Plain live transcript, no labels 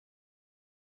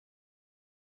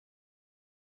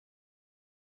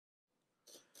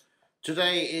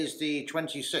Today is the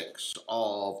 26th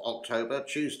of October,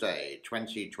 Tuesday,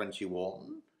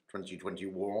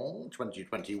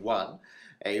 2021.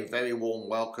 A very warm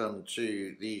welcome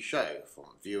to the show from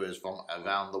viewers from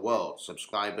around the world,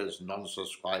 subscribers,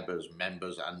 non-subscribers,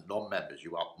 members and non-members.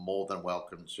 You are more than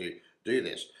welcome to do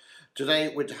this.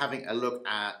 Today we're having a look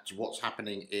at what's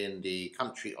happening in the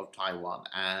country of Taiwan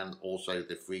and also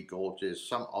the Three Gorges,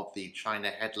 some of the China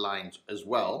headlines as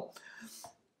well.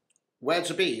 Where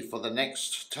to be for the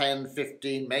next 10,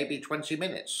 15, maybe 20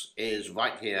 minutes is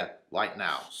right here, right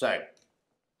now. So,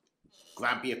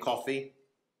 grab your coffee.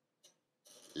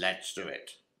 Let's do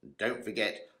it. Don't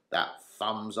forget that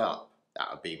thumbs up. That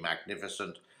would be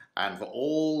magnificent. And for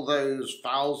all those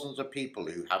thousands of people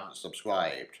who haven't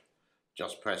subscribed,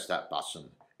 just press that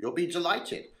button. You'll be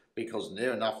delighted because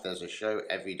near enough there's a show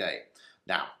every day.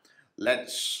 Now,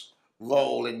 let's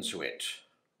roll into it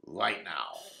right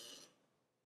now.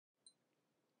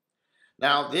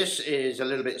 Now, this is a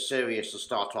little bit serious to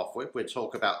start off with. We'll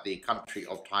talk about the country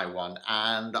of Taiwan.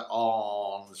 And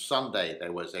on Sunday,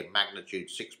 there was a magnitude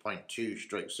 6.2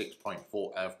 stroke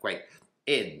 6.4 earthquake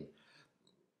in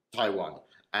Taiwan.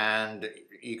 And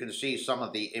you can see some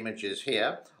of the images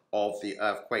here of the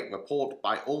earthquake report.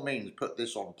 By all means, put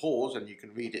this on pause and you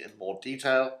can read it in more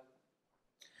detail.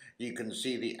 You can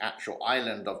see the actual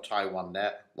island of Taiwan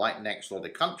there, right next to the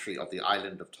country of the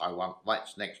island of Taiwan, right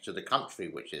next to the country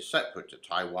which is separate to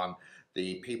Taiwan,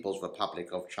 the People's Republic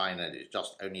of China. Is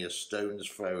just only a stone's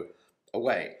throw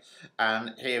away.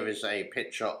 And here is a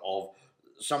picture of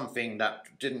something that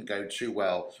didn't go too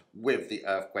well with the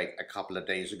earthquake a couple of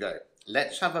days ago.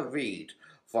 Let's have a read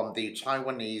from the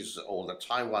Taiwanese or the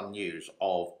Taiwan news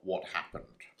of what happened.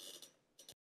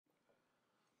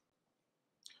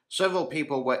 Several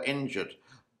people were injured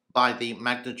by the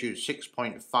magnitude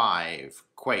 6.5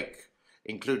 quake,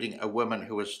 including a woman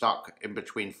who was stuck in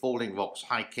between falling rocks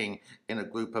hiking in a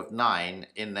group of 9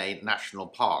 in a national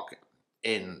park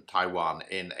in Taiwan,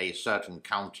 in a certain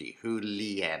county,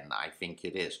 Hualien, I think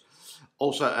it is.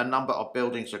 Also, a number of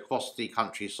buildings across the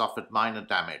country suffered minor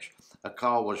damage. A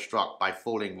car was struck by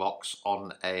falling rocks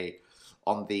on the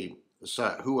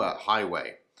Sehua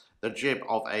highway. The jib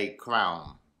of a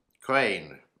crane,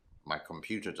 my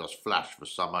computer just flashed for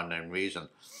some unknown reason,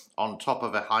 on top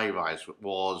of a high-rise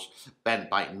was bent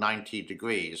by 90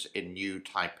 degrees in New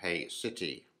Taipei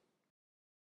City.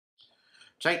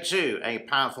 Take 2, a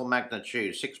powerful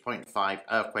magnitude 6.5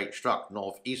 earthquake struck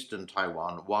northeastern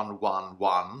Taiwan,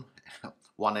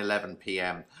 1:11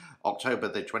 p.m., October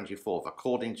the 24th,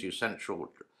 according to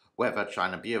Central Weather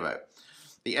China Bureau.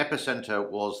 The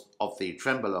epicenter of the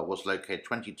tremolo was located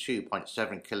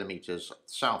 22.7 kilometers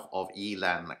south of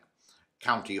Yilan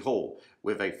County Hall,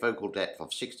 with a focal depth of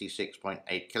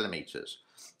 66.8 kilometers.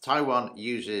 Taiwan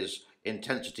uses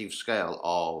intensity scale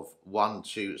of 1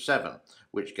 to 7,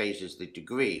 which gauges the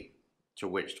degree to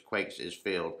which the quake is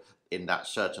felt in that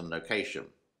certain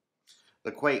location.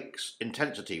 The quake's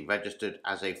intensity registered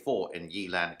as a 4 in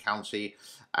Yilan County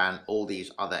and all these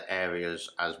other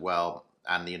areas as well,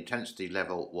 and the intensity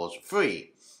level was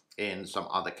 3 in some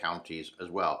other counties as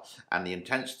well, and the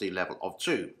intensity level of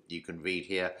 2, you can read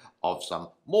here, of some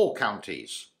more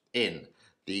counties in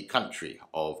the country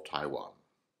of Taiwan.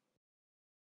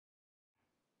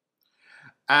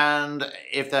 And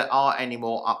if there are any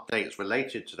more updates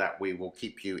related to that, we will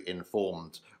keep you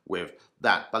informed with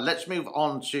that. But let's move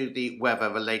on to the weather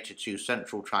related to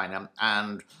central China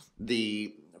and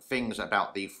the things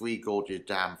about the Three Gorges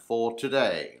Dam for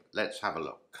today. Let's have a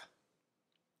look.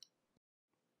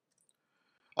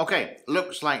 Okay,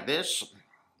 looks like this.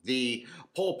 The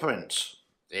paw print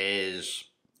is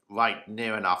right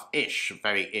near enough-ish,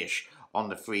 very-ish, on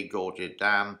the Three Gorges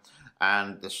Dam.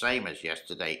 And the same as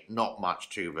yesterday, not much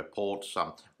to report.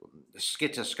 Some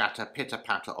skitter-scatter,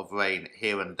 pitter-patter of rain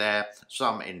here and there.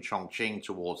 Some in Chongqing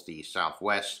towards the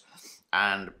southwest.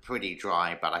 And pretty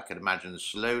dry, but I can imagine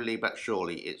slowly but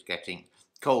surely it's getting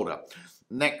colder.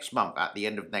 Next month, at the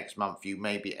end of next month, you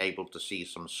may be able to see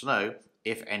some snow,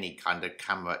 if any kind of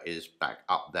camera is back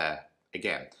up there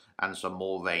again, and some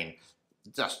more rain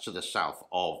just to the south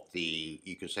of the,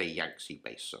 you could say, Yangtze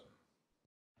Basin.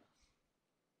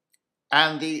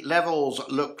 And the levels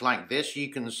look like this. You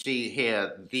can see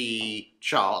here the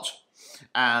chart,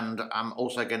 and I'm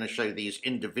also going to show these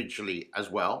individually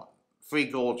as well. Three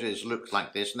Gorges looks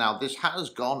like this. Now, this has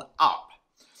gone up.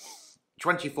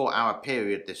 24-hour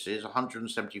period this is,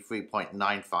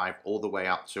 173.95 all the way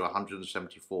up to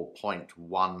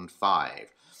 174.15.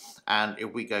 And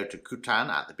if we go to Kutan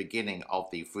at the beginning of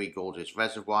the Three Gorges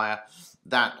Reservoir,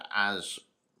 that as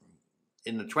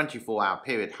in the 24-hour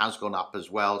period has gone up as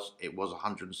well. It was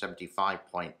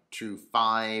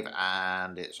 175.25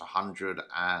 and it's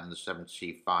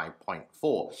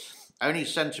 175.4. Only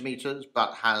centimeters,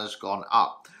 but has gone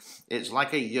up. It's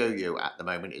like a yo-yo at the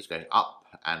moment. It's going up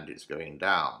and it's going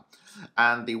down.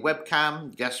 And the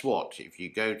webcam, guess what? If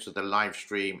you go to the live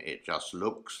stream, it just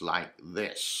looks like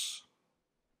this.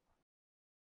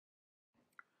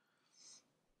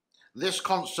 This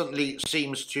constantly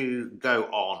seems to go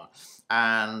on,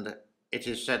 and it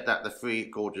is said that the Three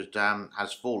Gorges Dam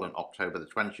has fallen October the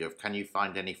 20th. Can you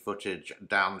find any footage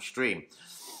downstream?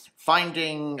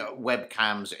 Finding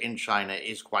webcams in China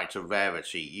is quite a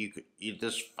rarity.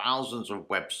 There's thousands of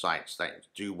websites that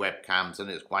do webcams, and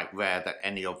it's quite rare that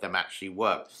any of them actually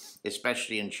work,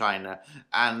 especially in China,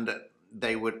 and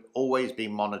they would always be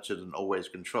monitored and always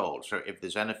controlled. So if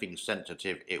there's anything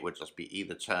sensitive, it would just be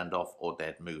either turned off or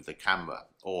they'd move the camera,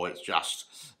 or it's just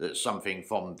something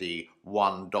from the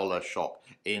 $1 shop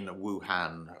in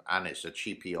Wuhan, and it's a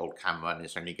cheapy old camera and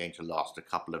it's only going to last a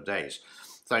couple of days.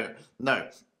 So no.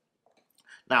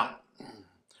 Now,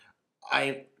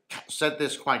 I said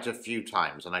this quite a few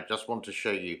times, and I just want to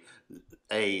show you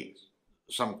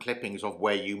some clippings of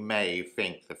where you may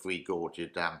think the Three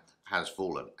Gorges Dam has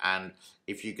fallen. And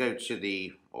if you go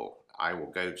to I will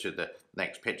go to the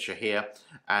next picture here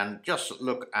and just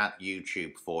look at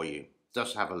YouTube for you.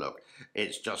 Just have a look.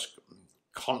 It's just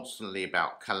constantly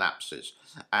about collapses,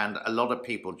 and a lot of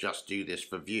people just do this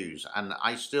for views, and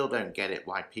I still don't get it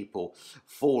why people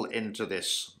fall into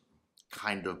this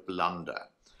kind of blunder.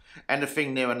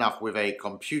 Anything near enough with a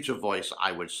computer voice,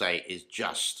 I would say, is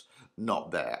just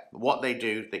not there. What they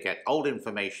do, they get old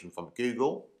information from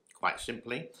Google, quite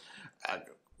simply,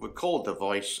 record the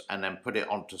voice and then put it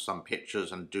onto some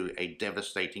pictures and do a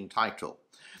devastating title.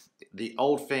 The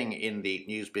old thing in the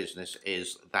news business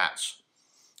is that,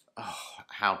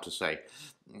 how to say,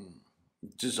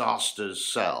 disasters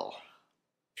sell.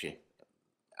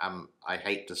 I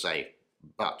hate to say,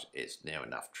 but it's near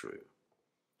enough true.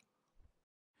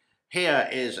 Here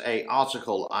is an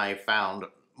article I found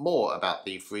more about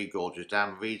the Three Gorges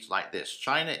Dam. Reads like this: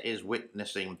 China is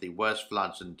witnessing the worst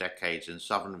floods in decades in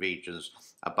southern regions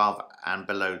above and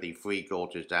below the Three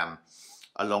Gorges Dam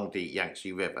along the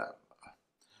Yangtze River.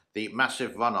 The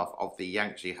massive runoff of the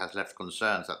Yangtze has left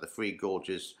concerns that the Three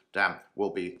Gorges Dam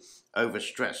will be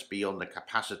overstressed beyond the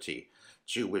capacity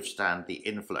to withstand the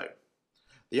inflow.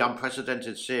 The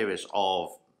unprecedented series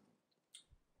of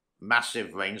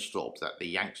massive rainstorms that the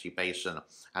Yangtze Basin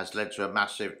has led to a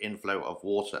massive inflow of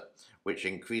water, which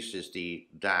increases the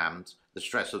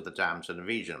stress of the dams in the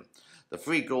region. The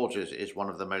Three Gorges is one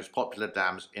of the most popular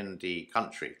dams in the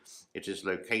country. It is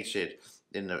located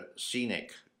in the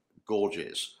scenic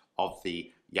gorges of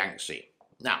the Yangtze.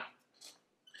 Now,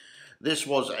 this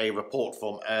was a report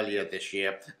from earlier this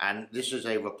year, and this is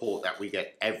a report that we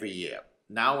get every year.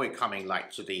 Now we're coming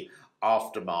to the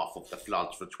aftermath of the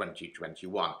floods for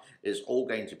 2021. It's all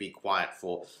going to be quiet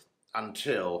for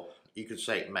until, you could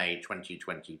say, May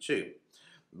 2022.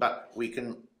 But we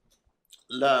can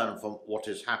learn from what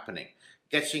is happening.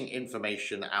 Getting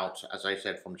information out, as I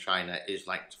said, from China is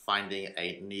like finding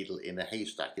a needle in a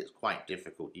haystack. It's quite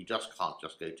difficult. You just can't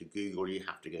just go to Google. You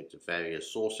have to go to various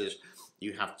sources.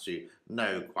 You have to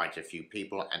know quite a few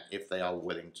people, and if they are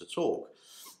willing to talk.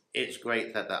 It's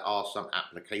great that there are some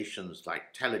applications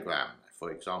like Telegram,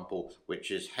 for example, which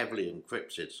is heavily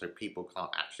encrypted so people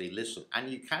can't actually listen, and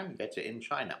you can get it in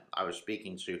China. I was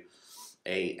speaking to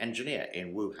an engineer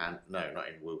in Wuhan, no, not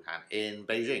in Wuhan, in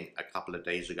Beijing a couple of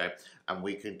days ago, and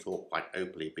we can talk quite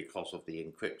openly because of the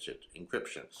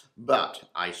encryption. But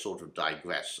I sort of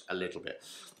digress a little bit.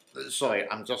 Sorry,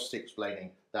 I'm just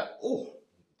explaining that,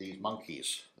 these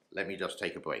monkeys. Let me just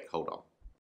take a break, hold on.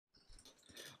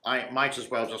 I might as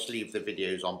well just leave the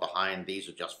videos on behind. These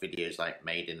are just videos I've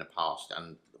made in the past,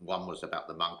 and one was about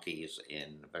the monkeys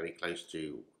very close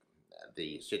to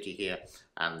the city here,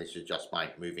 and this is just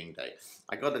my moving day.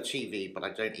 I got a TV, but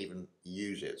I don't even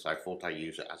use it, so I thought I'd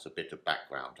use it as a bit of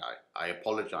background. I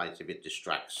apologize if it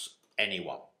distracts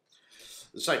anyone.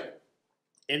 So,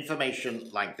 information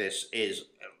like this is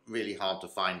really hard to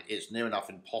find. It's near enough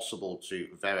impossible to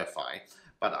verify,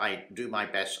 but I do my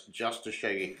best just to show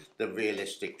you the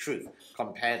realistic truth.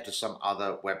 Compared to some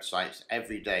other websites,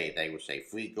 every day they would say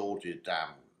Three Gorges Dam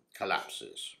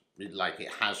collapses, like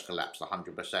it has collapsed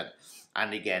 100%.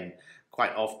 And again,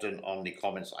 quite often on the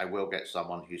comments, I will get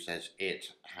someone who says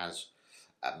it has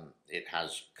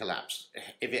collapsed.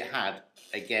 If it had,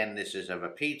 again, this is a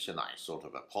repeat, and I sort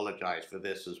of apologize for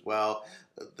this as well,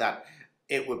 that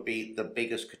it would be the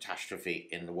biggest catastrophe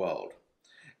in the world.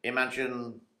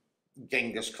 Imagine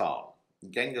Genghis Khan.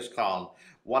 Genghis Khan,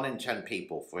 1 in 10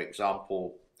 people, for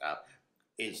example,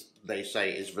 they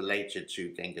say is related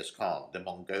to Genghis Khan, the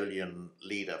Mongolian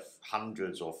leader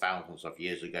hundreds or thousands of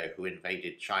years ago who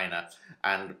invaded China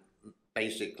and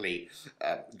basically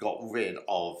got rid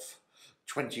of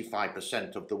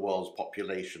 25% of the world's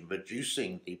population,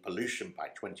 reducing the pollution by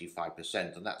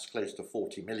 25%, and that's close to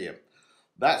 40 million.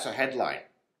 That's a headline.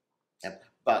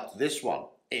 But this one,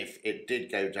 if it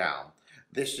did go down,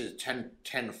 this is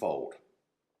tenfold.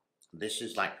 This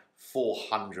is like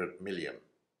 400 million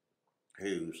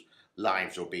whose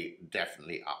lives will be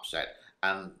definitely upset,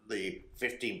 and the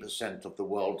 15% of the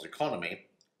world's economy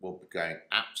will be going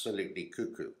absolutely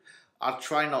cuckoo. I'll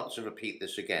try not to repeat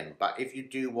this again, but if you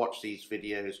do watch these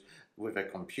videos with a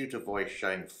computer voice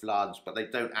showing floods, but they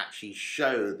don't actually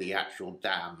show the actual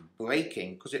dam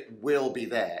breaking, because it will be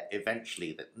there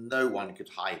eventually, that no one could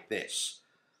hide this,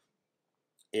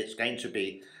 it's going to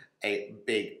be a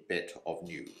big bit of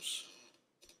news.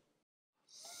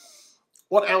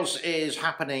 What else is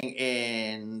happening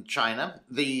in China?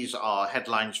 These are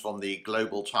headlines from the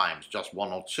Global Times, just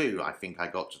 1 or 2 I think I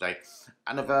got today.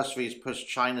 Anniversaries push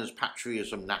China's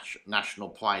patriotism national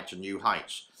pride to new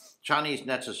heights. Chinese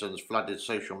netizens flooded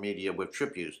social media with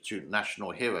tributes to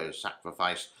national heroes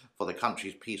sacrificed for the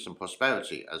country's peace and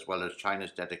prosperity, as well as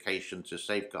China's dedication to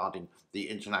safeguarding the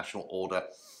international order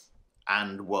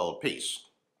and world peace.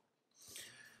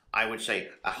 I would say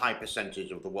a high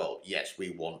percentage of the world, yes,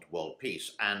 we want world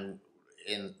peace. And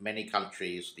in many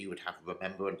countries, you would have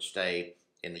Remembrance Day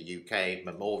in the UK,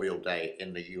 Memorial Day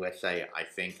in the USA, I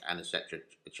think, and etc.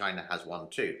 China has one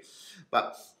too.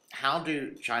 But how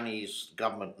do Chinese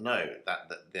government know that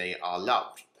they are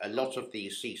loved? A lot of the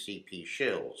CCP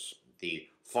shills, the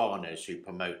foreigners who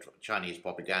promote Chinese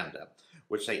propaganda,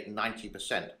 would say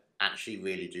 90% actually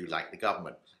really do like the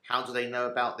government. How do they know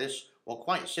about this? Well,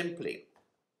 quite simply,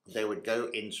 they would go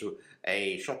into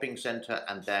a shopping centre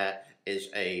and there is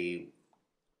a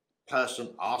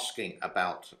person asking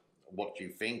about what you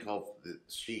think of the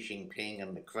Xi Jinping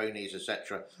and the cronies,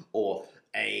 etc., or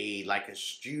like a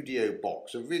studio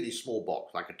box, a really small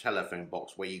box, like a telephone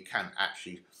box, where you can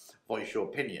actually voice your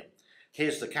opinion.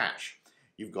 Here's the catch: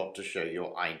 you've got to show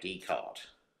your ID card.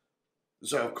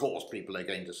 So of course people are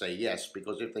going to say yes,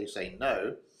 because if they say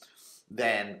no,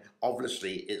 then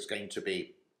obviously it's going to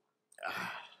be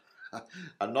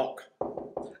a knock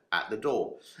at the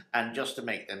door, and just to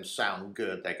make them sound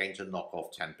good, they're going to knock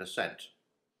off 10%.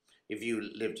 If you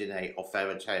lived in an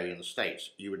authoritarian state,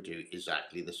 you would do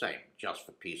exactly the same, just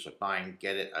for peace of mind,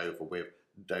 get it over with,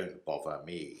 don't bother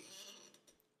me.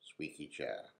 Squeaky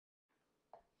chair.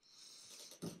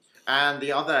 And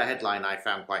the other headline I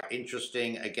found quite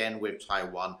interesting, again with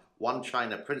Taiwan: One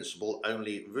China principle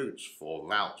only routes for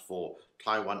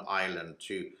Taiwan Island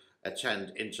to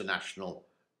attend international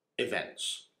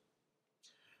events.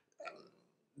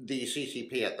 The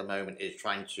CCP at the moment is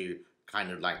trying to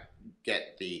kind of like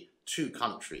get the two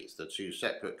countries, the two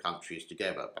separate countries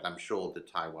together, but I'm sure the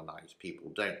Taiwanese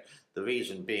people don't. The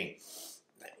reason being,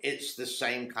 it's the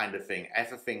same kind of thing.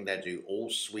 Everything they do, all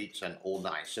sweet and all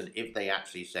nice, and if they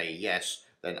actually say yes,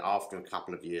 then after a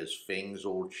couple of years, things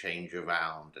all change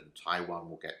around and Taiwan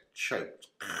will get choked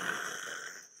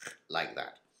like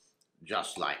that.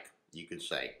 Just like, you could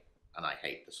say, and I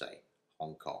hate to say,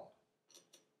 Hong Kong.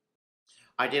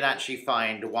 I did actually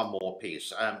find one more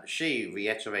piece. Xi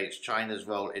reiterates China's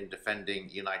role in defending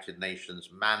United Nations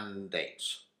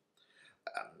mandates.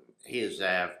 He is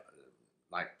there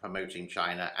like promoting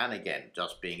China, and again,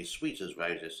 just being as sweet as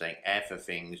roses, saying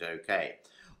everything's okay.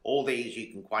 All these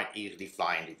you can quite easily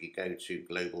find if you go to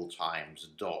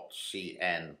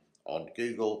globaltimes.cn on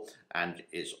Google, and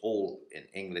it's all in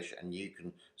English, and you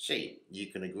can see, you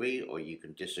can agree or you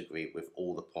can disagree with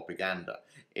all the propaganda.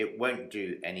 It won't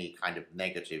do any kind of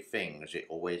negative things, it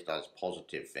always does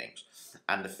positive things.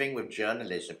 And the thing with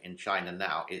journalism in China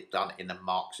now, it's done in a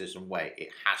Marxism way. It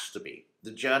has to be.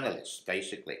 The journalists,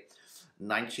 basically,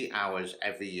 90 hours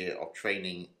every year of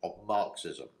training of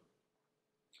Marxism.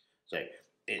 So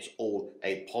it's all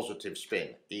a positive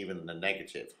spin, even the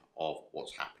negative of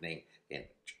what's happening in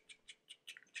China.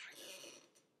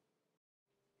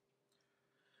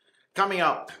 Coming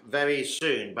up very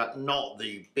soon, but not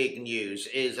the big news,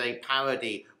 is a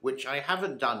parody which I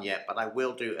haven't done yet, but I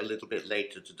will do a little bit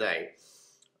later today,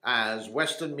 as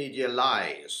Western media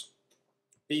lies.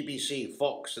 BBC,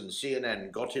 Fox and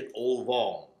CNN got it all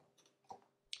wrong.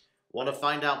 Want to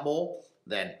find out more?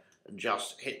 Then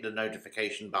just hit the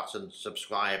notification button,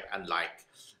 subscribe and like.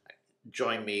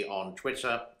 Join me on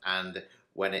Twitter, and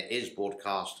when it is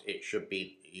broadcast, it should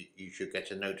be, you should get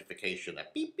a notification, a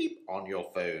beep beep on your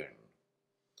phone.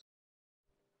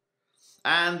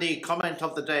 And the comment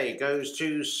of the day goes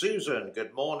to Susan.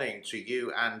 Good morning to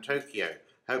you and Tokyo.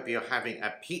 Hope you're having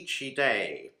a peachy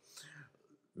day.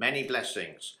 Many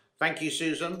blessings. Thank you,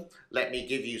 Susan. Let me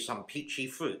give you some peachy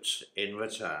fruits in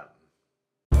return.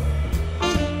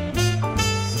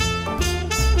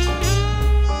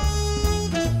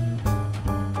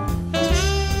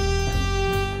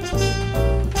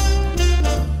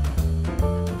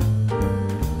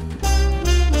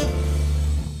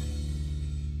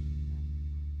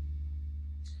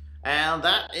 And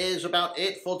that is about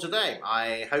it for today.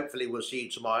 I hopefully will see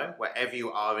you tomorrow, wherever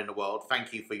you are in the world.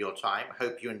 Thank you for your time.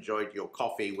 Hope you enjoyed your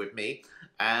coffee with me.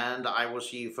 And I will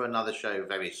see you for another show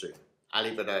very soon.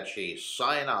 Arrivederci.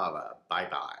 Sayonara.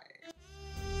 Bye-bye.